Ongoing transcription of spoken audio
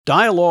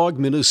Dialogue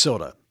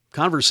Minnesota.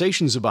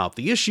 Conversations about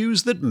the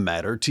issues that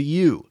matter to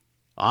you.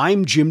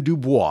 I'm Jim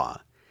Dubois.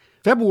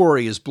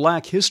 February is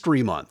Black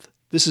History Month.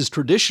 This is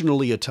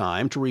traditionally a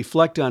time to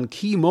reflect on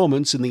key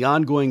moments in the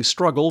ongoing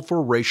struggle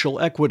for racial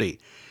equity.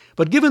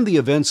 But given the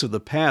events of the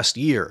past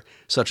year,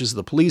 such as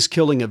the police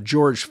killing of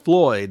George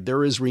Floyd,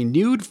 there is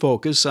renewed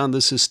focus on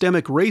the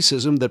systemic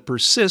racism that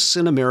persists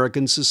in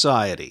American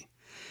society.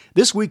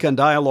 This week on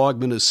Dialogue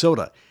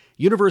Minnesota,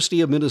 University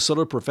of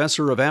Minnesota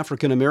Professor of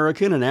African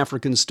American and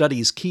African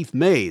Studies Keith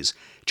Mayes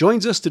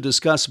joins us to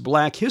discuss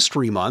Black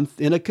History Month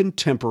in a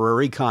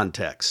contemporary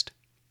context.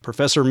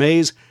 Professor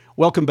Mayes,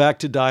 welcome back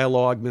to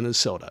Dialogue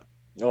Minnesota.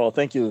 Oh,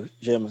 thank you,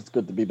 Jim. It's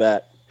good to be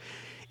back.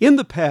 In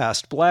the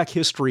past, Black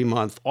History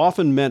Month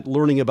often meant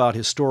learning about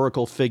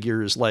historical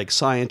figures like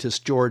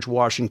scientist George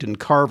Washington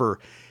Carver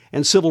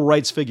and civil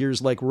rights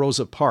figures like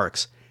Rosa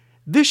Parks.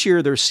 This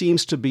year, there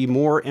seems to be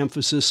more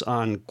emphasis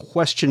on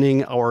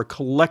questioning our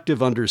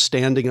collective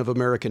understanding of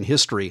American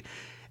history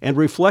and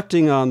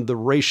reflecting on the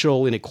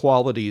racial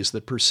inequalities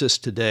that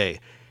persist today.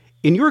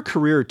 In your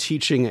career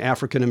teaching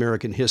African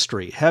American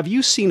history, have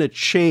you seen a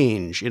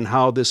change in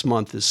how this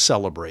month is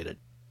celebrated?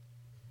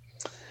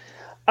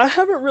 I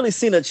haven't really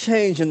seen a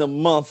change in the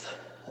month.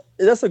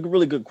 That's a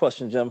really good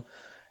question, Jim.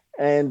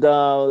 And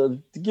to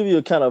give you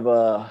a kind of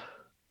a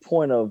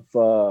point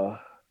of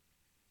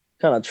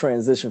kind of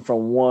transition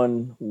from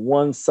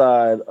one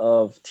side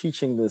of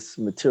teaching this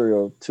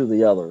material to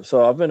the other.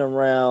 So I've been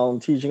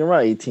around teaching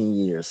around 18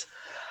 years.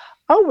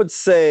 I would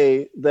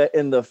say that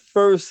in the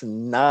first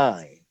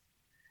 9,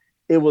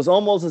 it was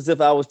almost as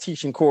if I was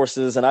teaching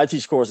courses, and I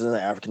teach courses in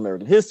African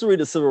American history,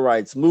 the civil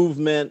rights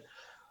movement,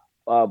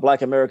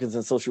 Black Americans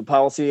and social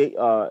policy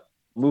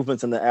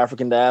movements in the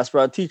African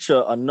diaspora. I teach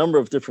a number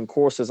of different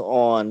courses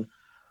on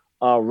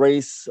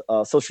race,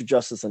 social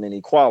justice, and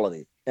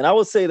inequality. And I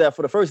would say that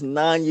for the first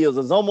 9 years,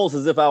 it's almost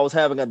as if I was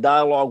having a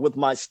dialogue with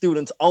my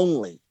students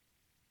only.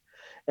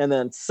 And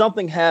then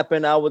something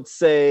happened, I would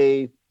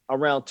say,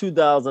 around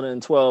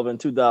 2012 and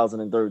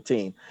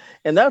 2013.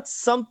 And that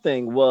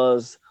something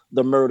was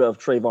the murder of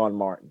Trayvon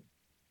Martin.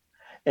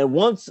 And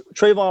once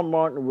Trayvon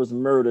Martin was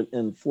murdered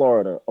in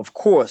Florida, of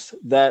course,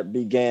 that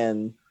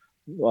began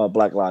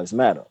Black Lives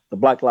Matter. The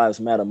Black Lives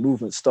Matter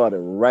movement started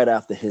right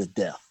after his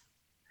death.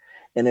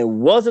 And it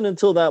wasn't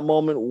until that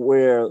moment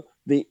where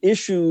the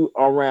issue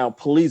around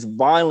police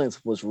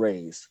violence was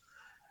raised.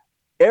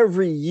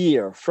 Every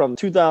year from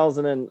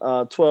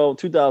 2012,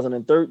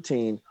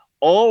 2013,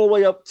 all the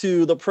way up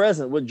to the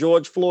present with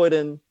George Floyd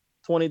in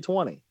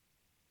 2020,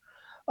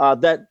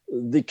 that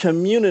the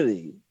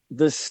community,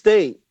 the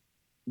state,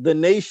 the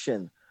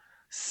nation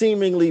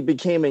seemingly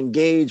became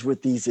engaged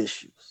with these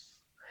issues.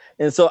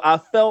 And so I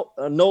felt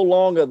no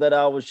longer that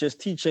I was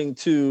just teaching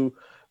to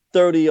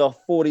 30 or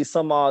 40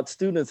 some odd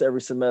students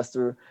every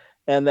semester,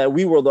 and that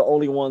we were the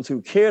only ones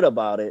who cared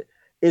about it.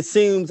 It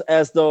seems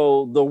as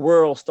though the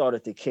world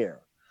started to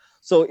care.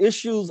 So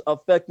issues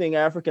affecting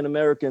African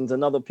Americans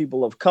and other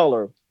people of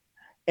color,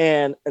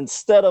 and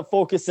instead of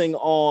focusing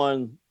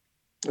on,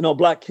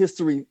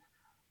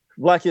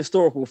 Black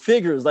historical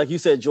figures, like you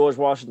said, George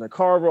Washington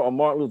Carver or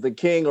Martin Luther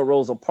King or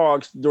Rosa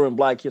Parks during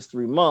Black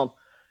History Month,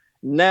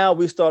 now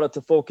we started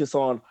to focus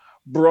on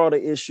broader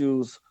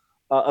issues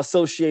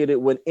associated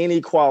with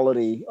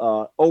inequality,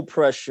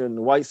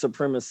 oppression, white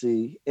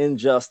supremacy,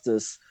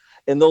 injustice,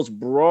 and those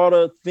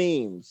broader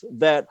themes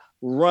that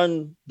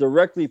run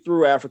directly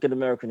through African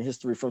American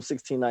history from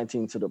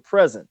 1619 to the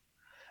present.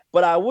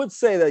 But I would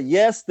say that,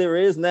 yes, there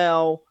is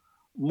now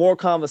more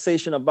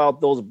conversation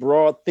about those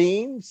broad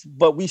themes,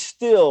 but we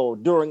still,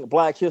 during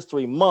Black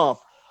History Month,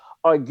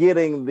 are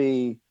getting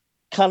the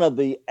kind of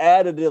the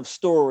additive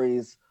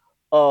stories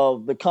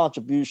of the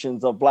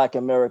contributions of Black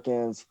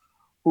Americans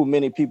who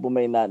many people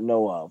may not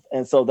know of.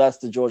 And so that's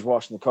the George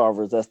Washington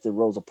Carvers, that's the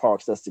Rosa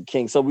Parks, that's the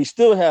King. So we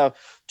still have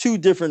 2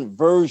 different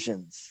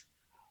versions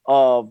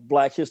of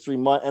Black History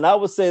Month. And I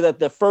would say that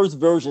the first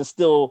version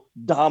still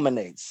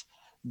dominates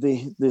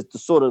the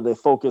sort of the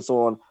focus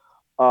on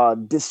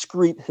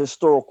discrete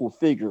historical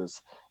figures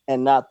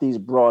and not these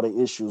broader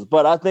issues.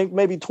 But I think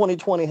maybe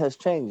 2020 has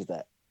changed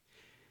that.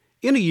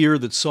 In a year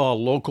that saw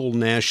local,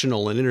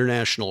 national, and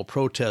international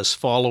protests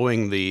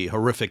following the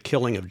horrific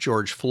killing of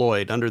George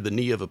Floyd under the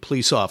knee of a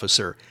police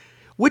officer,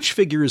 which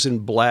figures in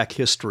Black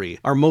history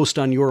are most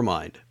on your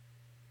mind?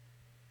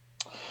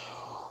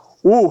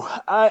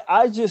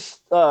 I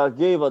just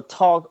gave a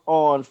talk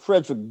on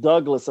Frederick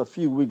Douglass a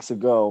few weeks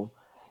ago.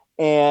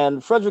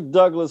 And Frederick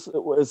Douglass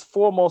is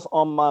foremost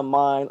on my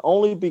mind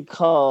only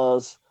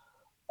because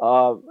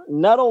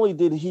not only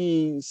did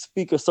he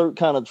speak a certain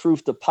kind of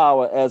truth to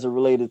power as it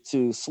related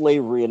to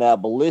slavery and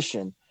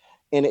abolition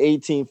in the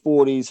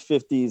 1840s,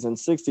 50s, and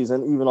 60s,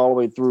 and even all the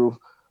way through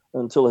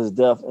until his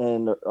death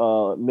in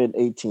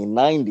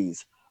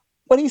mid-1890s,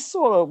 but he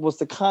sort of was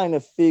the kind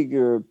of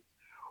figure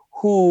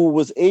who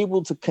was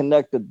able to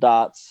connect the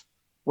dots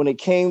when it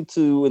came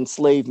to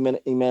enslavement,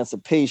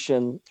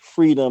 emancipation,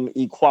 freedom,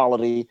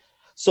 equality.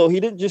 So he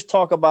didn't just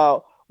talk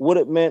about what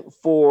it meant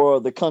for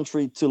the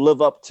country to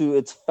live up to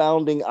its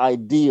founding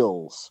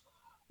ideals,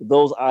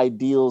 those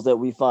ideals that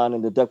we find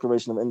in the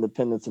Declaration of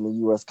Independence and the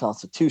U.S.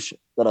 Constitution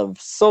that are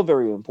so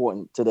very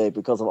important today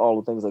because of all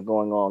the things that are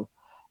going on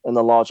in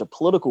the larger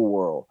political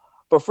world.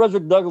 But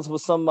Frederick Douglass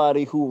was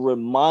somebody who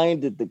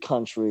reminded the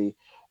country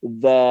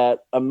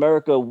that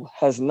America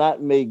has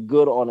not made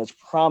good on its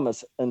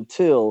promise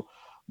until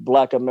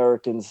Black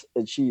Americans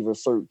achieve a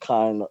certain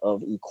kind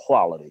of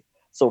equality.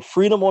 So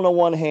freedom on the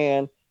one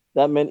hand,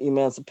 that meant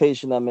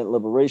emancipation, that meant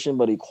liberation,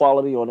 but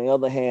equality on the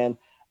other hand,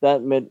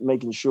 that meant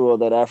making sure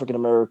that African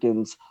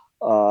Americans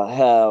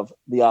have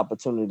the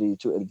opportunity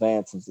to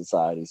advance in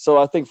society. So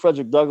I think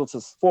Frederick Douglass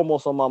is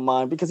foremost on my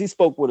mind because he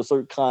spoke with a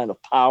certain kind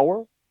of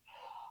power,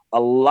 a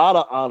lot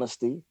of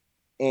honesty,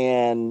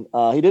 and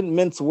he didn't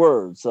mince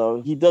words.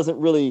 So he doesn't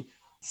really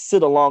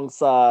sit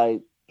alongside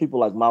people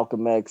like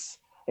Malcolm X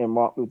and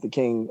Martin Luther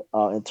King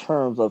in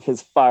terms of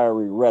his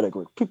fiery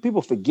rhetoric.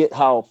 People forget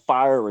how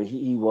fiery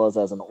he was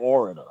as an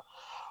orator.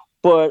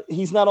 But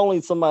he's not only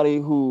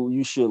somebody who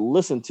you should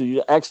listen to,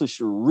 you actually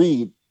should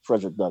read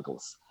Frederick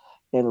Douglass.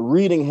 And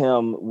reading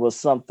him was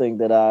something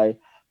that I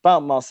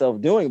found myself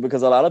doing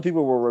because a lot of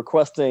people were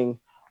requesting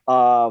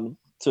to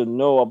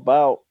know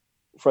about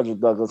Frederick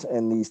Douglass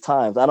in these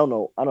times. I don't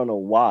know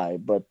why,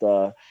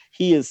 but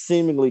he is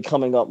seemingly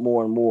coming up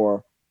more and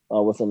more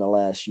within the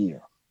last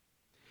year.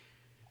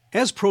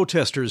 As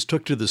protesters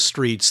took to the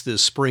streets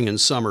this spring and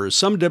summer,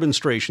 some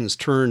demonstrations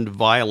turned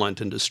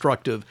violent and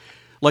destructive,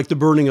 like the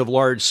burning of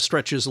large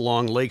stretches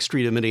along Lake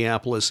Street in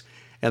Minneapolis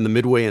and the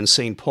Midway in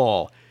St.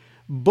 Paul.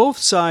 Both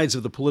sides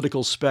of the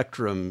political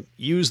spectrum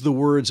used the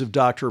words of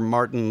Dr.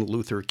 Martin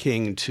Luther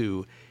King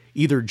to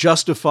either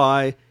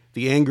justify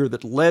the anger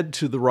that led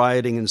to the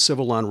rioting and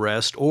civil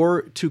unrest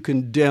or to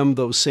condemn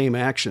those same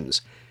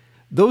actions.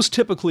 Those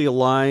typically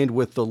aligned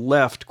with the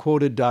left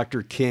quoted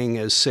Dr. King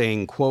as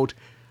saying, quote,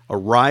 "A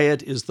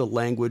riot is the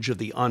language of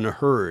the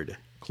unheard,"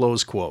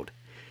 close quote.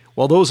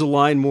 While those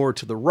aligned more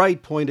to the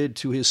right pointed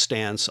to his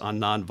stance on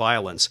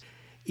nonviolence.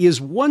 Is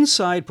one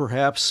side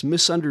perhaps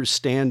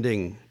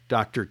misunderstanding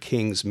Dr.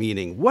 King's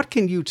meaning? What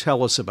can you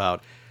tell us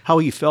about how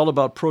he felt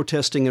about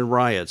protesting and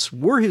riots?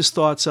 Were his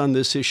thoughts on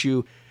this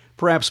issue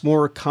perhaps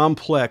more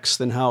complex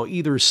than how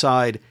either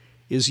side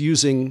is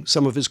using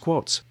some of his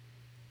quotes?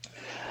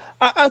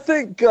 I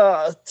think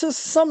to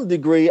some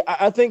degree,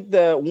 I think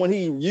that when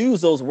he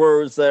used those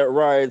words that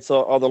riots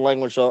are the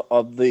language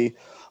of the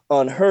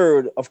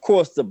unheard, of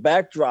course, the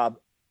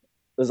backdrop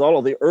is all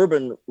of the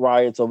urban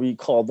riots, or we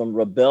call them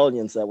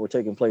rebellions, that were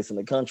taking place in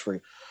the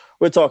country.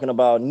 We're talking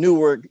about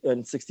Newark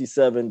in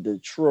 67,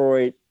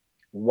 Detroit,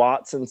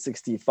 Watts in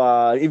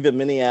 65, even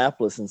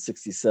Minneapolis in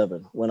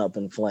 67 went up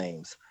in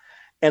flames.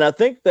 And I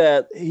think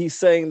that he's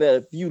saying that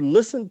if you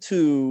listen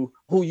to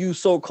who you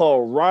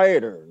so-called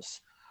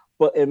rioters,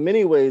 but in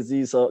many ways,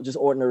 these are just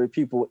ordinary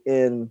people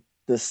in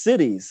the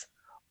cities,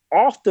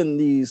 often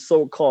these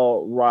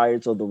so-called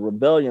riots or the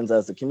rebellions,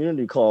 as the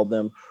community called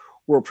them,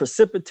 were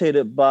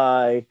precipitated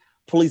by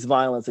police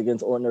violence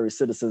against ordinary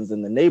citizens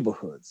in the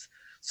neighborhoods.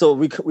 So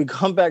we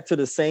come back to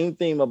the same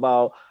theme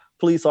about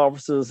police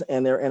officers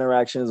and their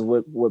interactions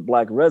with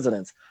Black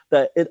residents,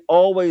 that it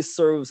always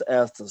serves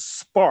as the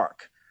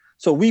spark.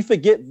 So we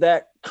forget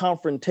that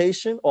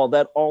confrontation or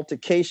that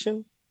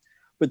altercation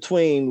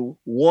between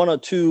one or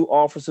two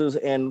officers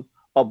and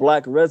a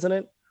Black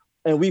resident,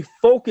 and we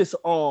focus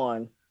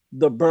on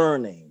the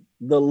burning,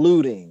 the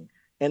looting,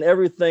 and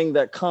everything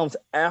that comes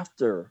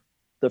after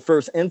the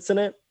first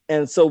incident.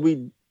 And so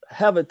we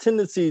have a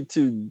tendency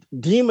to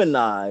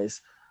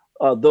demonize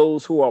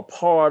those who are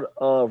part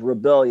of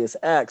rebellious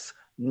acts,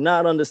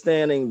 not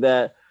understanding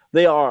that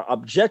they are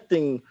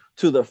objecting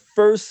to the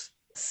first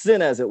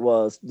sin, as it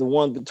was, the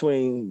one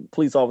between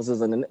police officers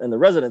and the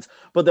residents,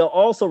 but they're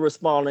also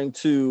responding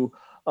to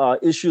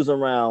issues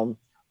around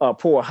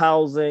poor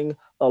housing,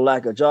 a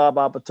lack of job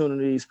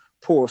opportunities,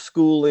 poor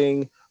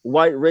schooling,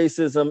 white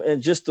racism,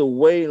 and just the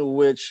way in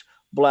which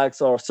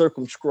Blacks are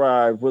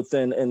circumscribed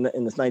within in the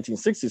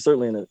 1960s,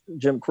 certainly in the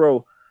Jim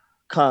Crow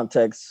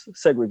context,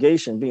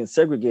 segregation, being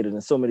segregated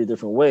in so many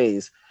different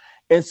ways.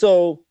 And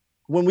so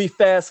when we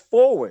fast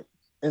forward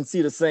and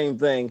see the same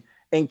thing,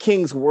 and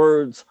King's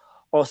words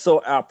are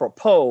so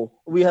apropos,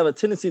 we have a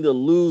tendency to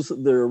lose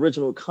the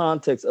original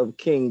context of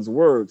King's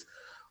words.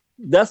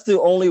 That's the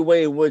only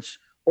way in which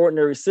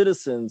ordinary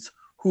citizens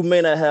who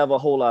may not have a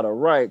whole lot of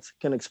rights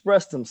can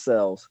express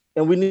themselves.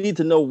 And we need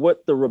to know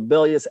what the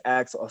rebellious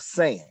acts are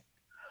saying,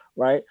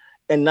 right?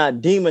 And not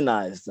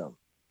demonize them.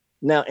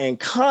 Now, in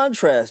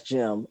contrast,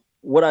 Jim,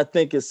 what I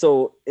think is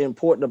so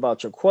important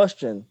about your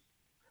question,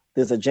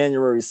 there's a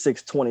January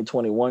 6,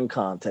 2021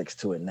 context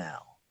to it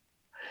now.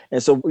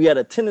 And so we had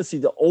a tendency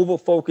to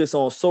over-focus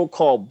on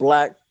so-called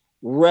Black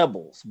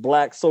rebels,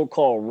 Black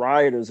so-called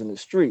rioters in the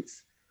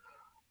streets.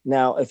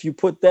 Now, if you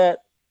put that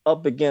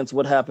up against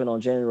what happened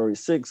on January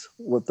 6th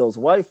with those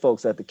white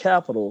folks at the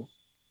Capitol,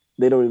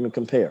 they don't even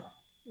compare,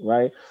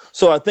 right?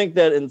 So I think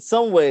that in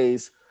some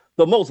ways,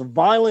 the most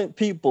violent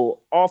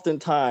people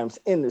oftentimes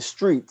in the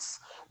streets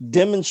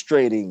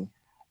demonstrating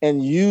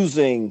and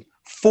using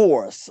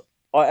force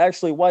are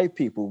actually white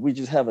people. We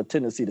just have a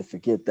tendency to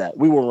forget that.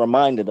 We were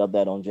reminded of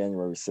that on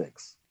January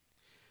 6th.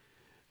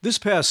 This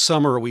past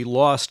summer, we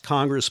lost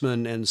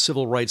Congressman and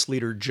civil rights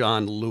leader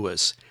John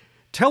Lewis.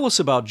 Tell us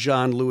about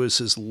John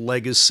Lewis's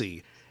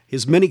legacy,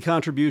 his many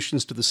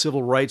contributions to the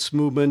civil rights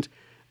movement,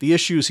 the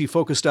issues he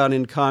focused on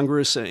in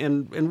Congress,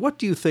 and what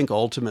do you think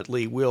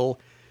ultimately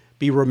will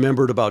be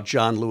remembered about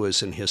John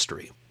Lewis in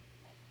history?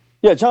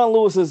 Yeah, John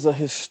Lewis is a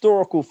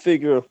historical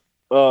figure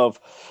of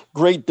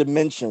great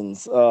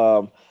dimensions,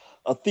 a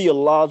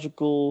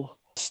theological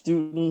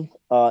student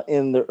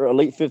in the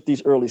late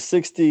 50s, early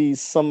 60s,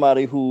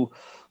 somebody who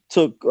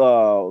took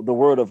the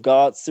Word of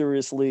God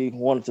seriously,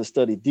 wanted to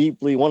study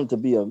deeply, wanted to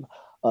be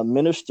a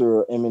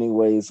minister in many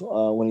ways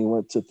when he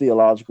went to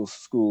theological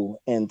school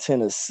in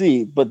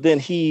Tennessee. But then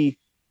he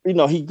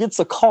gets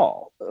a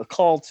call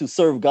to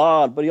serve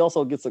God, but he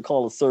also gets a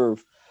call to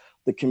serve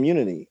the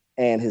community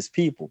and his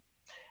people.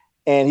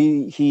 And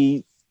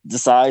he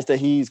decides that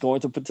he's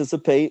going to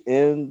participate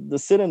in the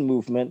sit-in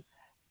movement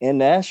in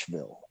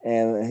Nashville.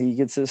 And he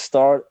gets his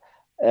start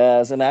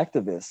as an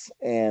activist.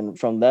 And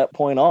from that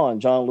point on,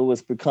 John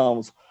Lewis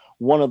becomes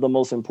one of the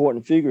most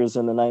important figures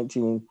in the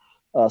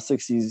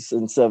 1960s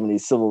and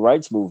 70s civil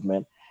rights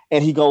movement.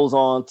 And he goes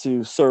on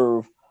to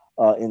serve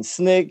in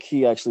SNCC.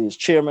 He actually is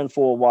chairman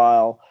for a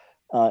while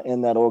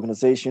in that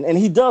organization. And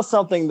he does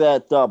something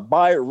that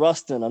Bayard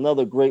Rustin,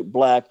 another great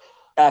Black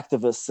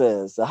activist,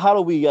 says. How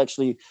do we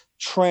actually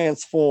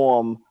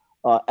transform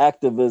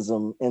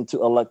activism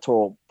into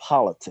electoral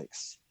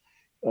politics?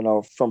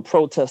 From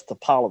protest to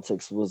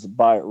politics was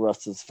Bayard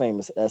Rustin's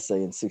famous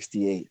essay in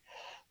 '68.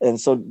 And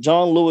so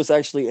John Lewis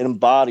actually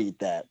embodied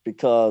that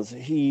because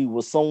he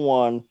was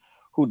someone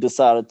who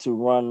decided to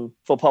run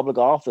for public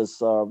office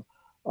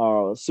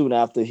soon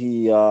after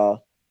he had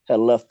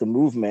left the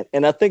movement.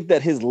 And I think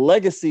that his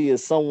legacy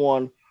is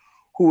someone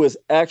who is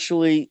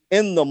actually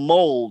in the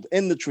mold,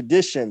 in the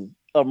tradition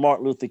of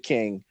Martin Luther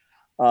King.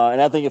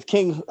 And I think if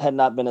King had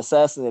not been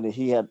assassinated,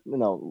 he had,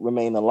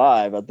 remained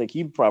alive, I think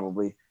he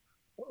probably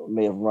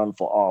may have run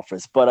for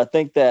office. But I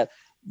think that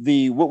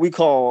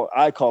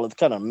I call it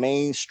kind of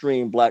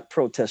mainstream Black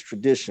protest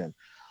tradition,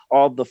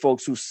 all the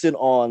folks who sit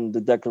on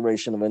the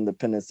Declaration of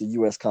Independence, the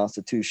U.S.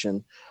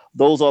 Constitution,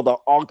 those are the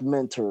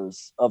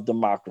augmenters of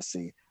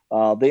democracy.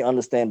 They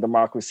understand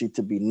democracy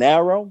to be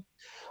narrow,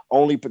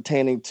 only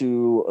pertaining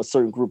to a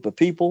certain group of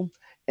people.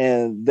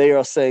 And they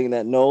are saying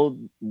that, no,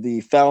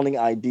 the founding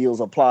ideals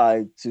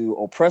apply to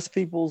oppressed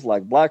peoples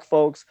like Black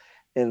folks.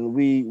 And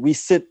we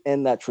sit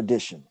in that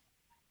tradition.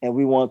 And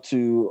we want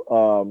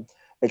to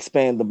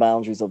expand the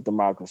boundaries of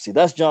democracy.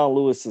 That's John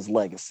Lewis's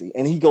legacy.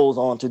 And he goes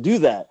on to do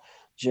that,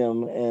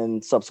 Jim,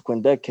 in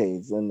subsequent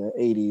decades, in the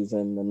 80s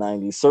and the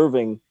 90s,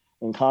 serving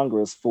in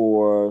Congress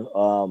for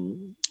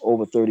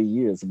over 30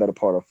 years, the better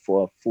part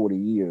of 40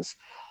 years.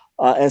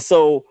 And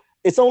so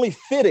it's only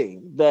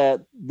fitting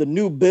that the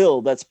new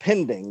bill that's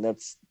pending,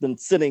 that's been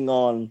sitting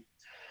on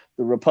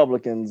the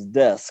Republicans'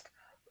 desk,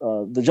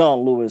 the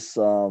John Lewis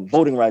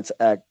Voting Rights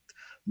Act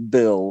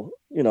bill,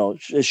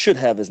 it should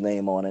have his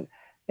name on it.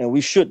 And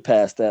we should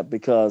pass that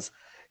because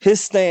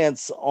his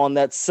stance on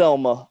that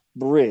Selma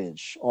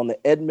Bridge, on the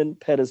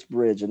Edmund Pettus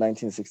Bridge in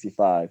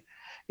 1965,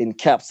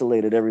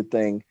 encapsulated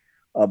everything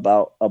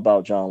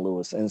about John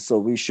Lewis. And so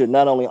we should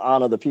not only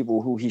honor the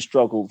people who he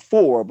struggled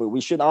for, but we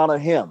should honor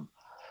him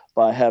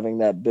by having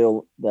that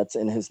bill that's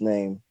in his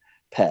name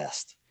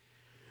passed.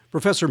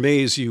 Professor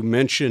Mays, you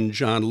mentioned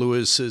John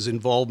Lewis's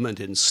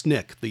involvement in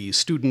SNCC, the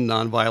Student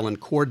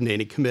Nonviolent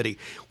Coordinating Committee.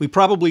 We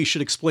probably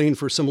should explain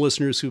for some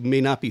listeners who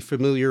may not be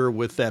familiar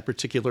with that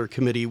particular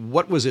committee,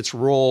 what was its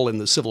role in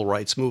the civil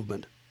rights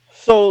movement?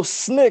 So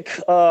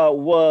SNCC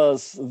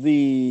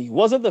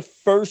wasn't the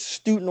first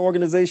student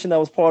organization that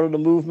was part of the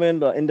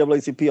movement.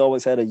 NAACP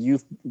always had a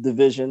youth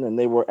division and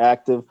they were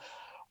active.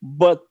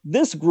 But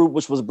this group,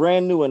 which was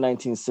brand new in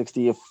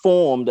 1960, it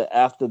formed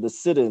after the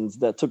sit-ins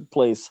that took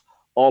place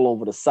all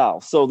over the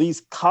South. So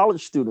these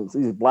college students,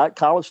 these Black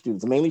college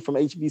students, mainly from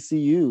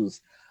HBCUs,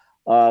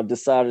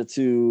 decided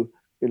to,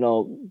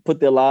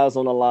 put their lives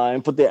on the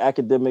line, put their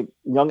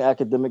young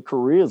academic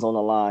careers on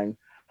the line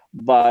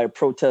by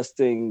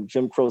protesting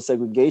Jim Crow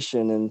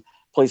segregation in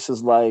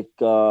places like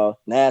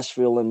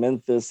Nashville and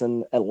Memphis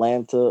and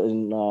Atlanta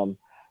and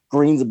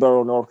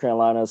Greensboro, North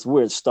Carolina. That's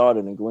where it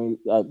started in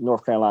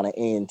North Carolina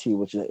A&T,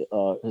 which is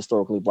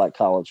historically Black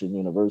college and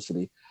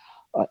university.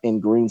 In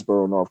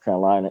Greensboro, North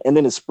Carolina, and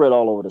then it spread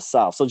all over the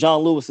South. So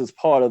John Lewis is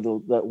part of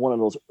one of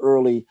those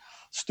early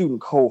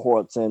student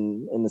cohorts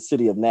in the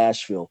city of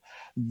Nashville.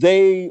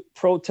 They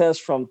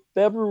protest from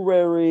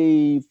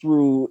February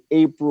through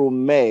April,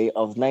 May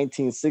of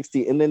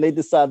 1960, and then they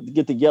decided to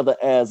get together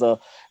as a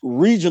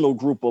regional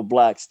group of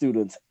Black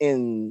students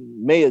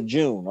in May or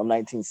June of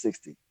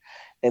 1960.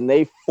 And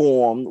they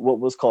formed what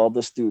was called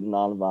the Student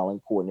Nonviolent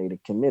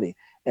Coordinating Committee.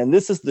 And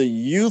this is the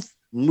youth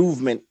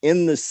movement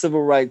in the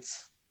civil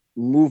rights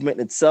movement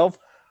itself,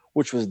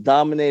 which was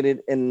dominated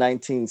in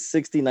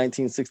 1960,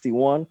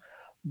 1961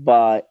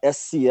 by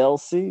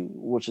SCLC,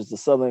 which is the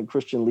Southern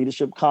Christian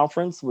Leadership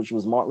Conference, which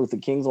was Martin Luther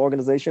King's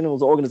organization. It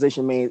was an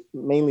organization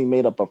mainly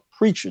made up of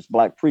preachers,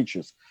 Black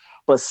preachers.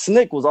 But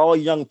SNCC was all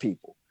young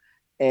people.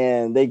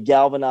 and they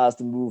galvanized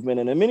the movement.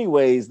 And in many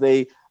ways,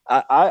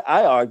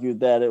 I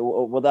argued that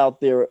without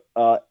their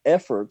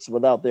efforts,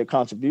 without their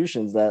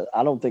contributions, that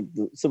I don't think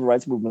the civil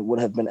rights movement would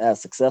have been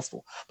as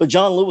successful. But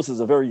John Lewis is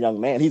a very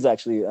young man. He's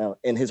actually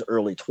in his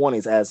early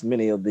 20s, as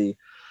many of the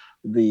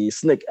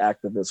SNCC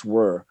activists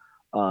were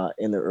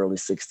in the early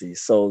 60s.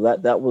 So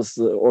that was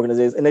the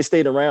organization, and they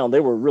stayed around. They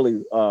were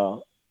really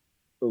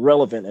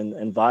relevant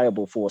and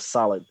viable for a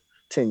solid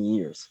 10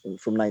 years,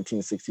 from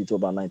 1960 to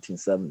about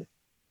 1970.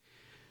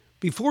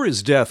 Before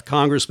his death,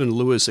 Congressman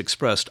Lewis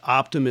expressed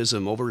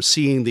optimism over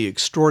seeing the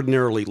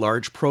extraordinarily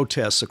large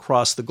protests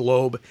across the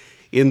globe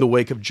in the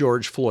wake of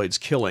George Floyd's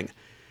killing.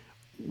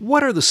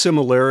 What are the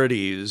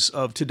similarities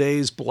of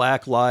today's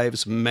Black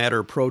Lives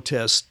Matter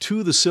protests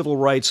to the civil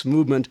rights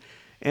movement,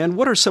 and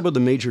what are some of the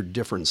major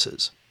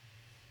differences?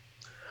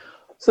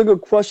 It's a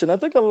good question. I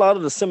think a lot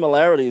of the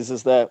similarities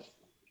is that,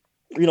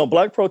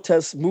 Black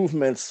protest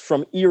movements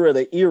from era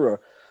to era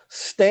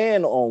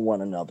stand on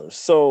one another.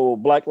 So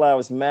Black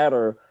Lives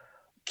Matter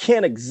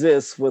can't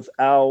exist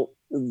without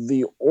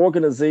the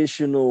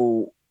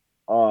organizational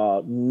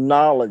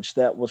knowledge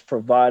that was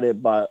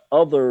provided by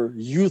other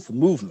youth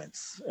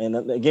movements.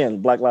 And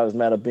again, Black Lives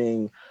Matter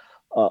being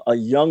a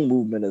young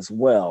movement as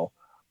well.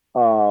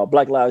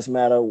 Black Lives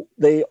Matter,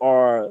 they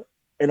are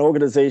an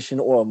organization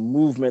or a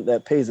movement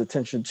that pays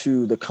attention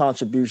to the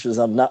contributions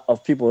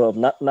of people of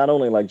not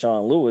only like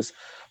John Lewis,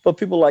 but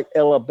people like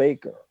Ella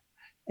Baker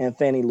and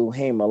Fannie Lou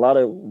Hamer. A lot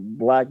of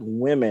Black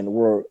women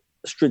were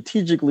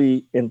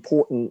strategically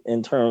important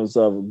in terms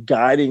of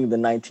guiding the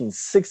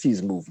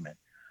 1960s movement.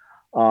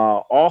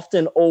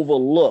 Often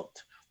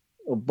overlooked,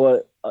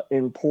 but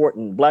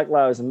important. Black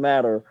Lives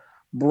Matter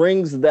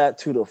brings that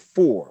to the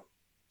fore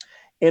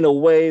in a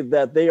way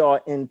that they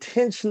are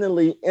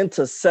intentionally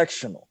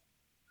intersectional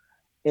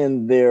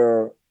in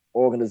their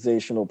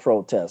organizational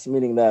protests,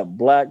 meaning that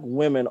Black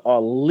women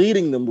are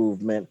leading the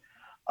movement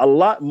a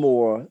lot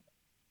more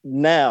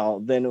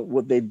now than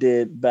what they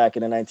did back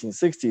in the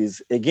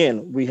 1960s.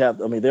 Again,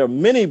 there are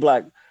many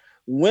Black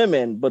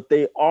women, but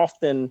they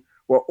often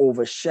were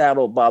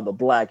overshadowed by the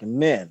Black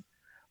men.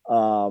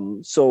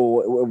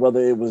 So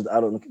whether it was,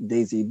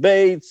 Daisy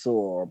Bates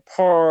or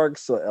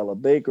Parks or Ella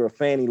Baker or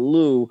Fannie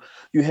Lou,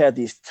 you had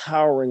these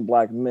towering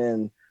Black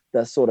men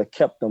that sort of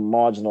kept them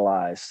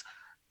marginalized.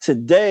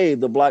 Today,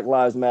 the Black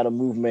Lives Matter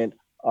movement,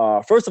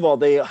 first of all,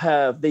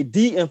 they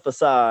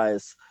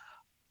de-emphasize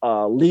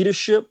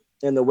leadership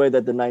in the way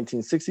that the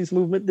 1960s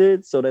movement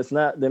did. So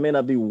there may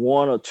not be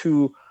one or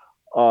two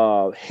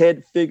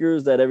head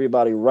figures that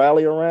everybody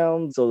rally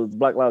around. So the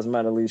Black Lives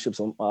Matter leadership's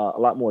a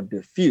lot more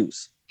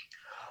diffuse.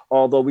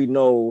 Although we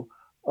know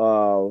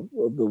the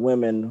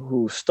women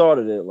who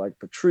started it, like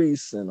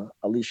Patrice and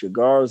Alicia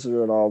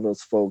Garza and all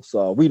those folks,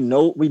 we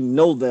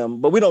know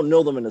them, but we don't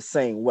know them in the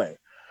same way.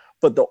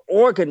 But the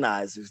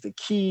organizers, the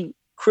key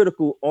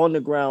critical on the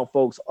ground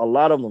folks, a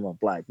lot of them are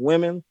Black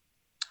women,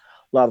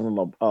 a lot of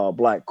them are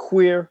Black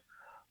queer.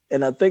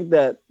 And I think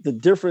that the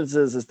difference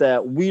is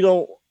that we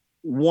don't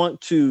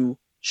want to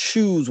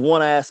choose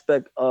one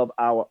aspect of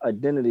our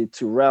identity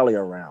to rally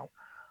around.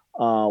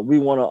 We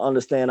want to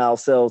understand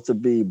ourselves to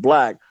be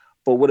Black,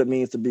 but what it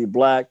means to be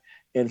Black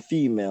and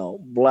female,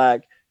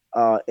 Black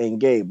and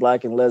gay,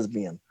 Black and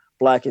lesbian,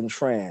 Black and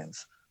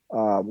trans.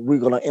 We're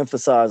going to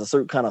emphasize a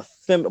certain kind of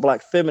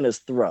Black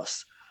feminist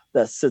thrust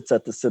that sits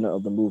at the center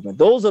of the movement.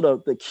 Those are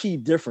the key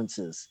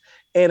differences.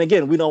 And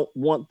again, we don't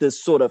want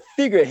this sort of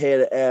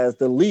figurehead as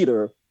the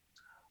leader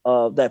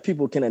that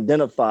people can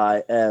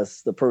identify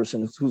as the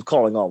person who's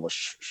calling all the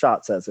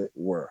shots, as it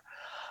were.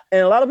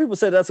 And a lot of people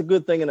say that's a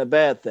good thing and a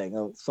bad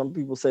thing. Some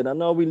people say that,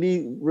 no, we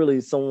need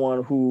really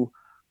someone who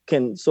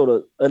can sort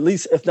of, at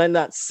least if they're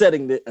not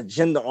setting the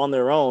agenda on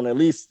their own, at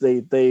least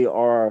they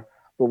are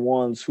the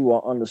ones who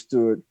are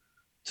understood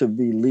to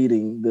be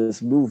leading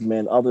this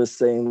movement. Others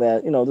saying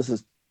that, this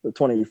is the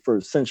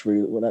 21st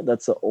century.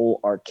 That's an old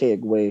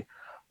archaic way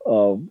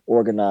of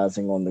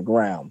organizing on the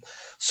ground.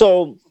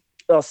 So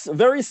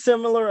very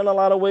similar in a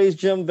lot of ways,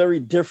 Jim, very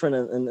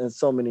different in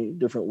so many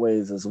different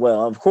ways as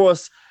well. Of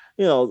course,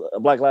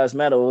 Black Lives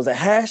Matter was a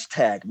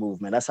hashtag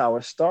movement. That's how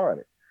it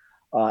started,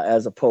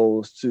 as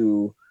opposed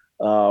to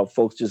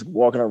folks just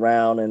walking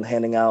around and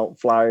handing out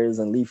flyers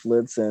and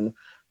leaflets and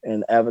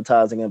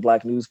advertising in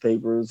Black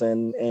newspapers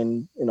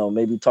and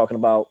maybe talking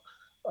about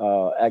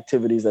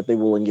activities that they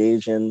will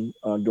engage in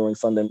during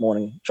Sunday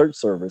morning church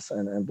service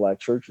and Black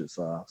churches.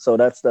 So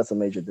that's a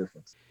major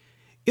difference.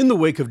 In the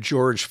wake of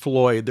George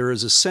Floyd, there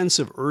is a sense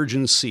of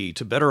urgency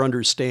to better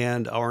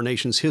understand our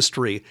nation's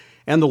history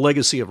and the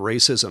legacy of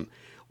racism.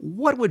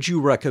 What would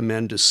you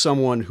recommend to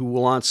someone who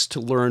wants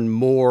to learn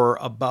more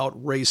about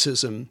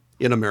racism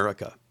in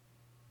America?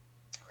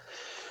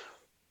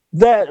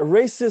 That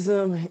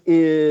racism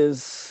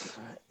is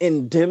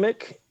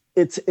endemic,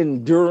 it's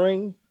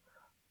enduring,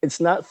 it's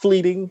not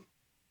fleeting,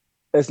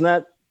 it's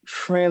not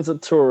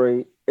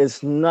transitory,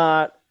 it's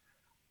not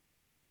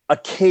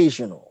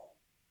occasional.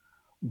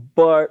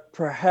 But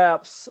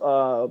perhaps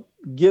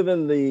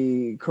given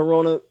the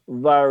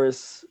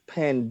coronavirus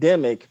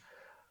pandemic,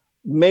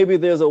 maybe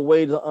there's a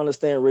way to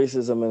understand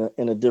racism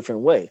in a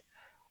different way.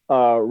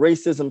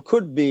 Racism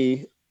could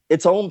be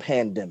its own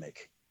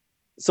pandemic.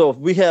 So if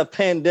we have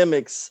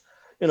pandemics,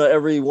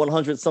 every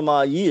 100 some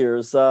odd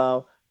years,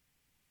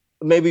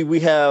 maybe we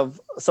have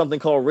something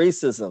called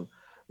racism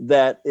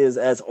that is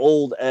as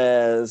old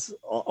as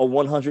a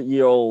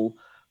 100-year-old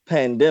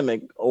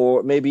pandemic,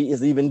 or maybe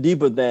is even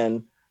deeper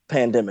than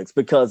pandemics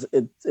because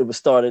it was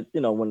started,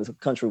 when the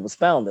country was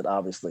founded,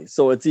 obviously.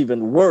 So it's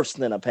even worse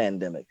than a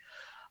pandemic.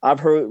 I've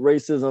heard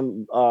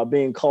racism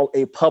being called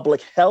a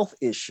public health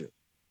issue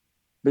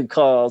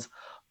because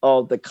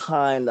of the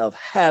kind of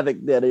havoc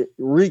that it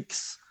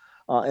wreaks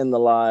in the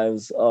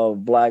lives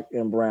of Black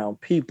and brown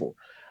people.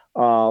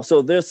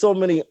 So there's so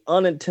many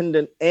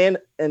unintended and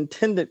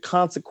intended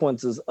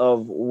consequences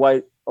of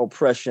white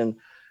oppression,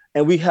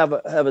 and we have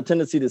a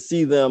tendency to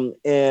see them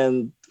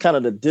in kind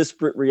of the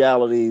disparate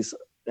realities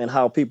and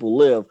how people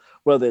live,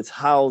 whether it's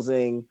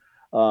housing,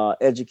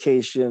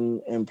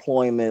 education,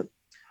 employment.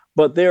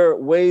 But there are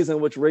ways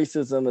in which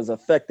racism is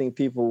affecting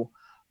people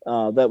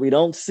that we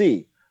don't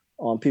see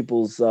on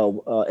people's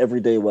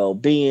everyday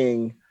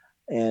well-being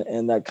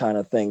and that kind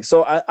of thing.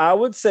 So I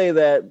would say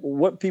that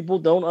what people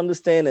don't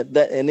understand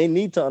and they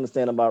need to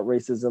understand about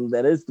racism,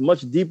 that is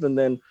much deeper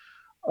than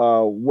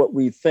what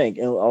we think.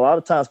 And a lot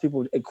of times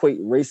people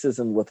equate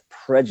racism with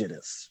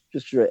prejudice,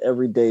 just your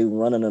everyday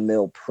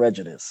run-of-the-mill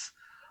prejudice.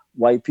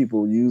 White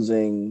people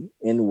using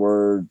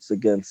N-words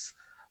against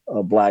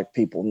Black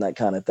people and that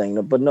kind of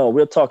thing. But no,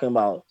 we're talking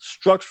about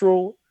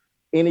structural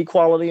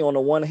inequality on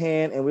the one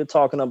hand, and we're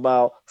talking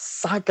about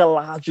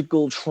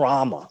psychological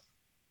trauma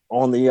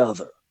on the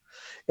other.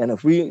 And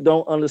if we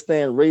don't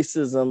understand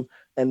racism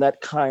and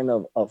that kind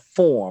of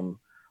form,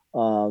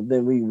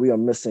 then we are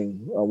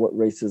missing what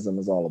racism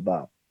is all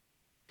about.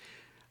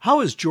 How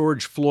has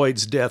George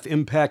Floyd's death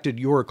impacted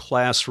your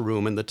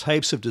classroom and the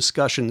types of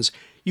discussions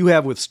you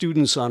have with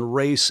students on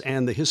race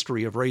and the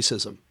history of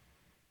racism?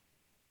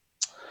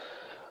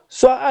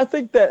 So I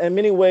think that in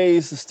many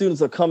ways, the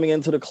students are coming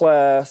into the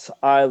class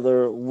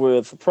either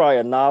with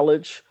prior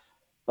knowledge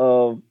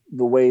of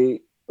the way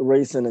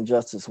race and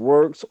injustice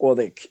works, or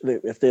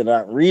if they're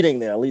not reading,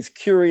 they're at least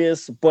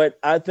curious. But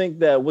I think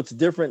that what's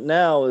different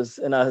now is,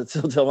 and I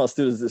still tell my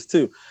students this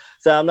too,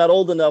 so I'm not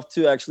old enough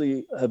to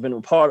actually have been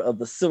a part of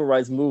the civil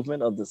rights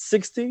movement of the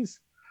 60s.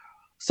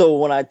 So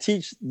when I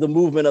teach the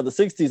movement of the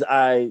 60s,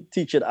 I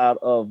teach it out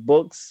of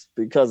books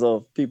because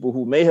of people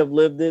who may have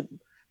lived it,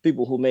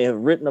 people who may have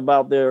written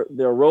about their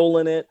role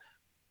in it,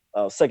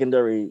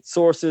 secondary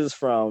sources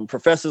from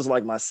professors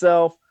like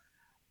myself.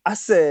 I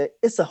said,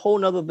 it's a whole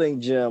nother thing,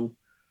 Jim,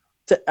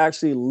 to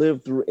actually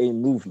live through a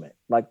movement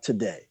like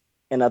today.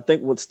 And I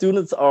think what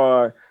students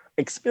are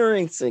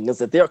experiencing is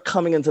that they're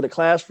coming into the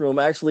classroom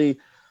actually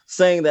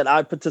saying that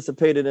I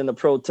participated in a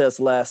protest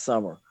last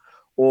summer,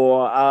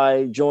 or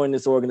I joined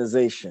this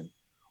organization,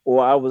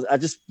 or I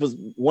just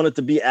wanted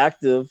to be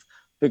active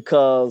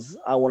because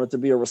I wanted to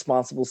be a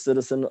responsible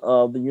citizen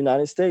of the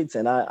United States.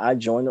 And I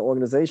joined the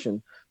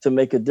organization to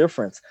make a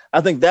difference.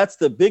 I think that's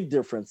the big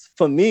difference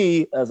for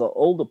me as an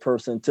older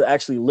person, to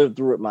actually live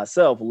through it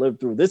myself, live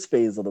through this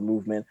phase of the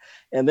movement,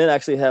 and then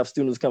actually have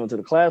students come into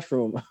the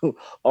classroom who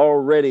are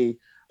already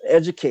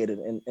educated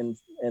in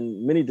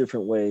many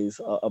different ways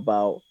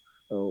about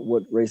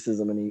what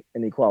racism and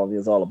inequality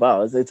is all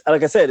about. It's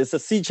like I said, it's a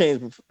sea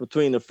change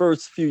between the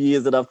first few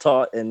years that I've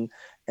taught and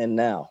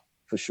now,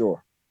 for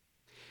sure.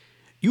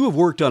 You have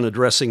worked on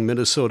addressing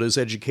Minnesota's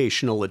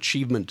educational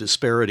achievement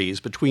disparities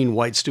between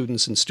white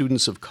students and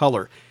students of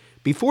color.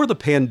 Before the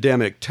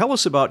pandemic, tell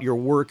us about your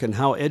work and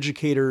how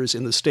educators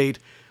in the state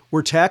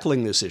were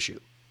tackling this issue.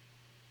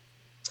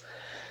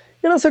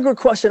 That's a good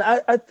question.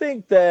 I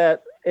think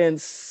that in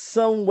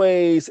some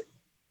ways,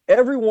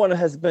 everyone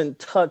has been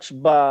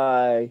touched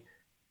by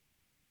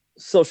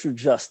social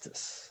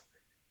justice.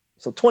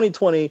 So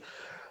 2020,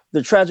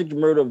 the tragic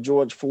murder of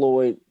George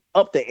Floyd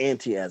upped the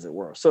ante, as it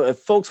were. So if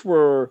folks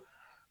were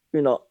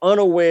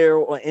unaware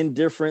or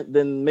indifferent,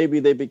 then maybe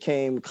they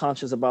became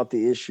conscious about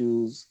the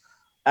issues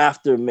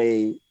after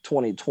May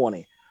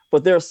 2020.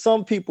 But there are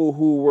some people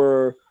who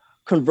were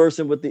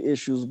conversing with the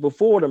issues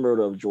before the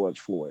murder of George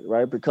Floyd,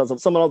 right? Because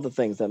of some other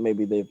things that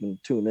maybe they've been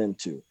tuned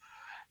into.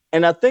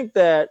 And I think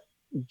that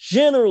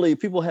generally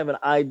people have an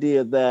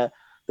idea that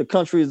the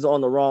country is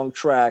on the wrong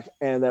track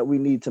and that we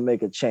need to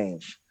make a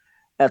change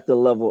at the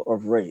level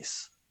of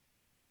race.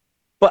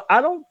 But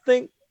I don't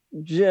think,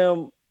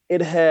 Jim,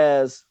 it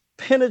has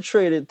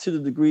penetrated to the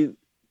degree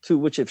to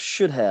which it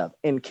should have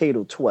in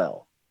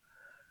K-12.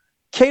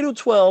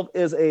 K-12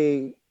 is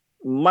a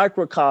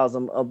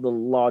microcosm of the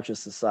larger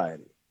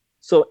society.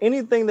 So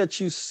anything that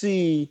you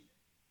see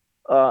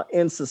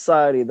in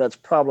society that's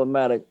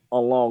problematic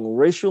along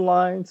racial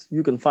lines,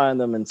 you can find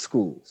them in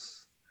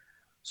schools.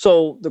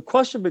 So the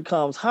question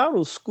becomes, how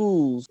do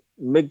schools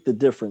make the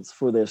difference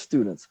for their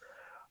students?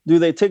 Do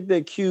they take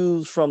their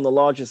cues from the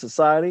larger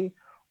society,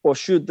 or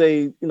should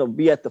they,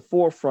 be at the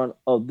forefront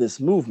of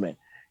this movement?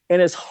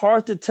 And it's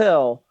hard to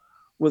tell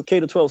with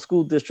K-12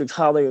 school districts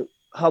how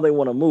they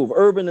want to move.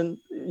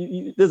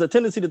 There's a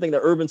tendency to think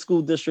that urban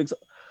school districts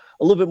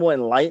a little bit more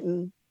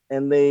enlightened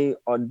and they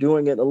are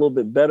doing it a little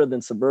bit better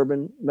than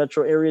suburban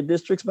metro area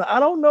districts. But I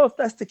don't know if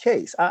that's the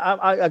case.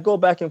 I go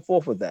back and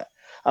forth with that.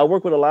 I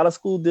work with a lot of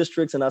school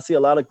districts and I see a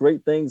lot of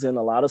great things in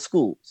a lot of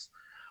schools,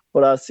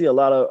 but I see a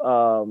lot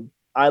of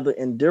either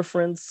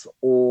indifference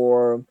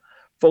or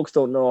folks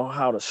don't know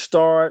how to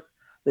start.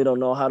 They don't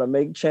know how to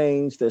make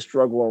change. They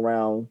struggle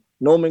around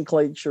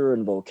nomenclature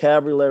and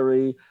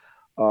vocabulary.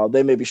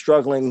 They may be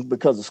struggling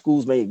because the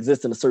schools may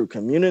exist in a certain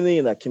community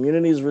and that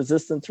community is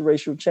resistant to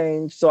racial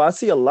change. So I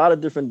see a lot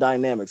of different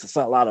dynamics. It's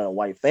not a lot of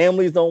white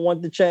families don't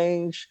want to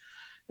change.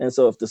 And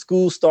so if the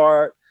schools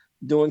start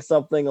doing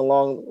something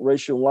along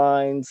racial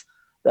lines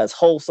that's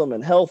wholesome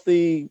and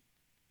healthy,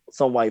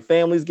 some white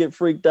families get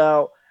freaked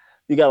out.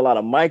 You got a lot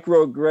of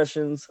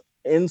microaggressions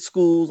in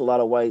schools, a lot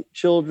of white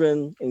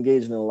children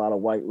engaging in a lot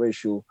of white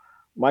racial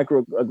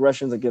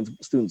microaggressions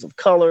against students of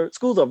color.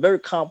 Schools are very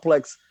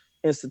complex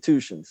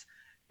institutions.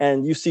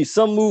 And you see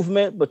some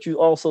movement, but you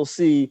also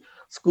see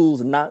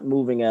schools not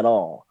moving at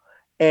all.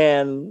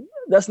 And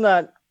that's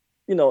not,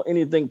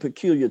 anything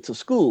peculiar to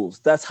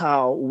schools. That's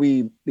how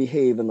we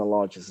behave in the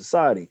larger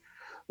society.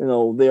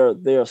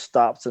 There are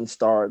stops and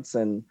starts,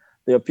 and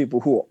there are people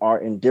who are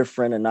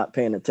indifferent and not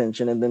paying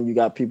attention. And then you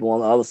got people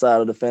on the other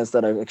side of the fence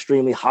that are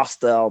extremely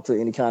hostile to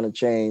any kind of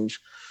change.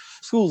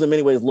 Schools in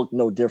many ways look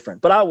no different,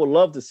 but I would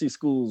love to see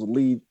schools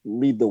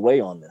lead the way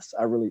on this.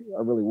 I really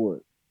would.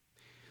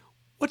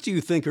 What do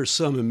you think are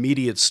some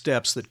immediate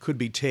steps that could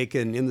be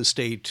taken in the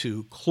state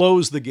to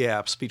close the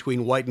gaps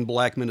between white and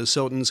black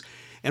Minnesotans?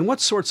 And what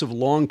sorts of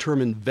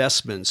long-term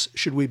investments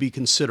should we be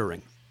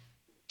considering?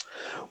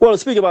 Well, to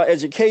speak about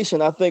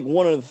education, I think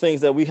one of the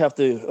things that we have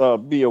to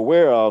be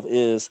aware of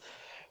is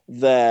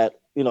that,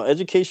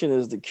 education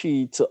is the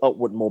key to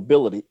upward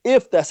mobility,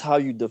 if that's how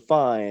you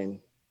define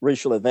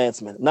racial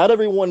advancement. Not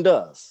everyone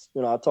does.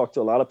 I talk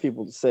to a lot of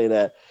people to say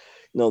that,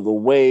 the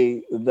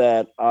way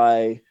that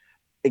I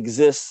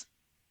exist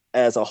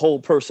as a whole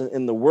person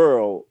in the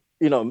world,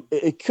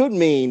 it could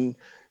mean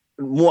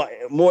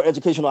more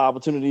educational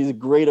opportunities,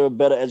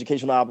 better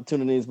educational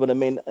opportunities, but it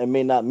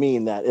may not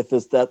mean that. If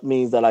that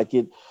means that I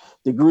get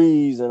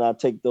degrees and I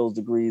take those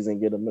degrees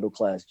and get a middle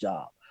class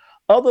job.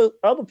 Other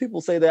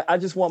people say that I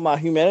just want my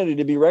humanity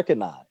to be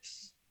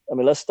recognized. I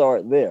mean, let's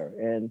start there.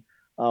 And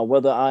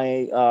whether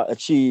I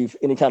achieve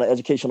any kind of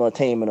educational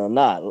attainment or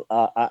not,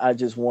 I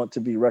just want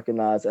to be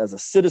recognized as a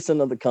citizen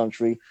of the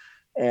country.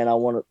 And I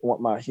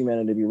want my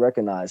humanity to be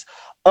recognized.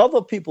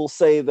 Other people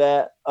say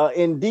that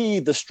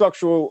indeed the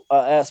structural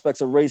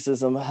aspects of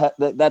racism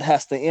that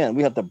has to end.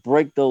 We have to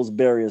break those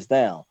barriers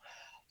down.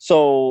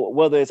 So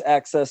whether it's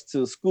access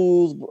to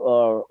schools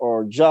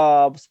or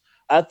jobs,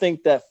 I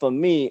think that for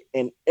me,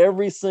 in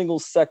every single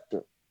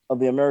sector of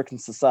the American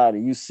society,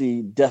 you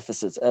see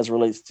deficits as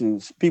relates to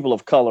people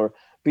of color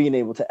being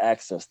able to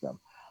access them.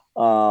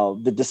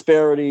 The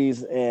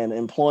disparities in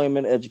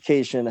employment,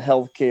 education,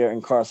 healthcare,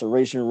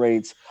 incarceration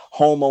rates,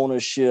 home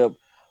ownership,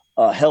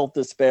 health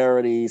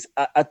disparities.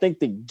 I think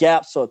the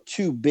gaps are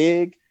too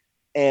big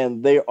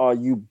and they are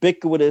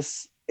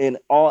ubiquitous in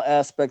all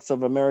aspects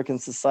of American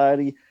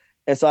society.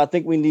 And so I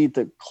think we need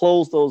to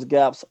close those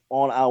gaps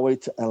on our way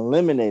to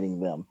eliminating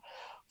them.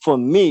 For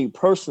me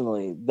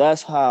personally,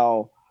 that's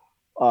how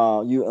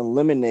you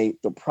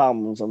eliminate the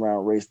problems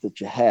around race that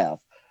you have.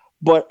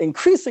 But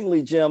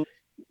increasingly, Jim,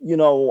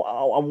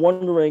 I'm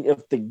wondering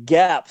if the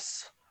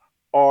gaps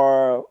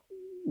are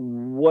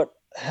what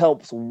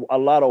helps a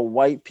lot of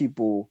white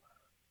people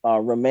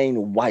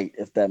remain white,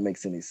 if that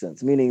makes any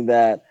sense. Meaning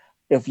that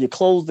if you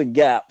close the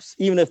gaps,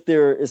 even if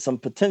there is some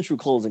potential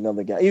closing of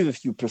the gap, even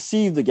if you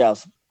perceive the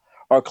gaps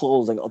are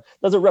closing,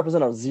 doesn't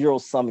represent a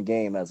zero-sum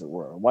game, as it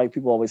were. White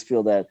people always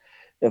feel that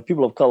if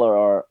people of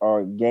color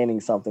are gaining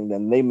something,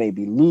 then they may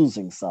be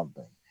losing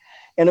something.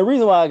 And the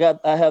reason why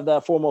I have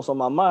that foremost on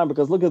my mind,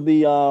 because look at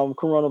the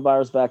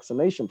coronavirus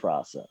vaccination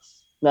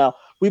process. Now,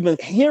 we've been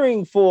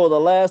hearing for the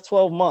last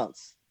 12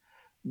 months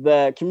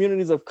that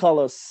communities of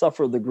color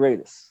suffer the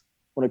greatest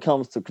when it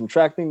comes to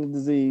contracting the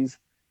disease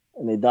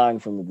and they're dying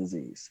from the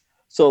disease.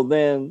 So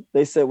then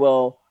they said,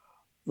 well,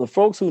 the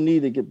folks who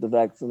need to get the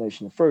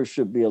vaccination first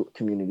should be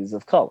communities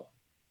of color.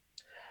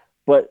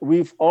 But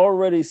we've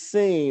already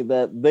seen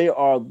that they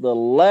are the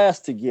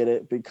last to get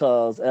it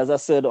because, as I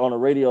said on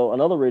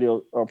another radio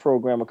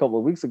program a couple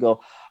of weeks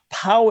ago,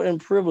 power and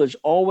privilege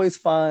always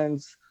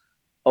finds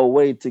a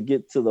way to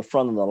get to the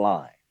front of the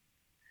line.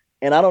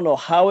 And I don't know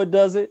how it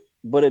does it,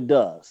 but it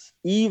does.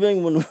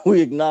 Even when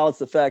we acknowledge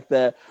the fact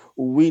that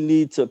we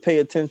need to pay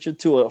attention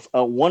to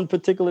a one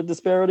particular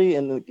disparity,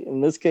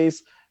 in this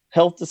case,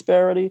 health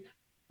disparity,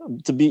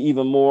 to be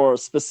even more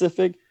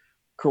specific,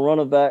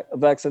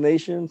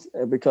 vaccinations,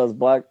 because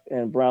Black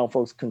and brown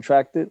folks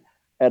contracted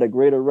at a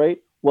greater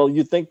rate. Well,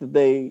 you think that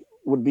they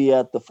would be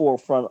at the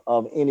forefront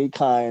of any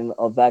kind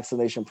of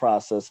vaccination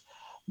process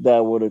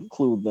that would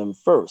include them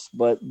first,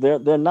 but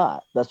they're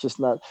not. That's just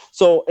not.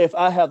 So if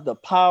I have the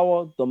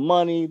power, the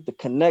money, the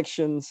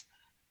connections,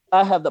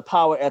 I have the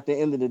power at the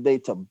end of the day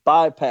to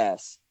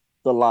bypass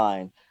the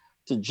line,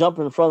 to jump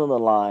in front of the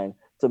line,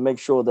 to make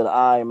sure that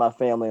I, my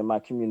family, and my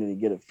community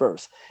get it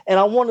first. And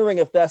I'm wondering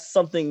if that's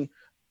something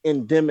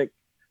endemic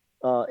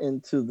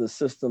into the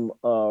system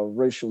of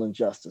racial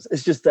injustice.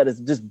 It's just that it's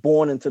just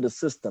born into the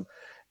system.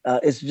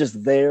 It's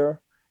just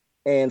there.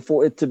 And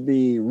for it to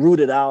be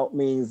rooted out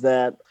means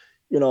that,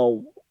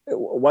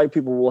 white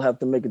people will have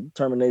to make a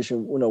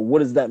determination, what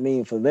does that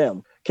mean for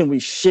them? Can we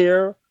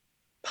share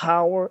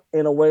power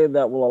in a way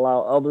that will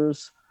allow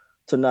others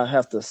to not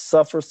have to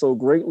suffer so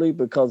greatly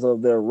because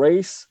of their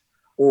race?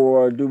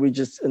 Or do we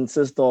just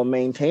insist on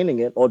maintaining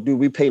it? Or do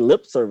we pay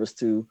lip service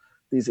to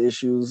these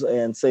issues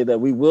and say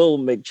that we will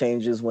make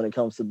changes when it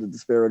comes to the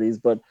disparities,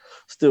 but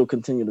still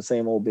continue the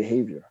same old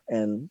behavior?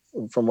 And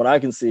from what I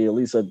can see, at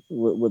least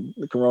with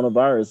the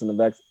coronavirus and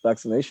the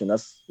vaccination,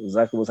 that's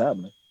exactly what's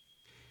happening.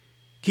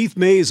 Keith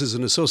Mayes is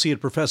an associate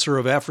professor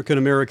of African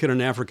American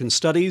and African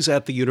Studies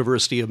at the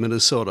University of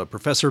Minnesota.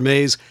 Professor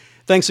Mayes,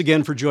 thanks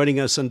again for joining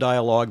us on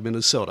Dialogue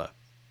Minnesota.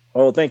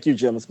 Oh, thank you,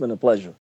 Jim. It's been a pleasure.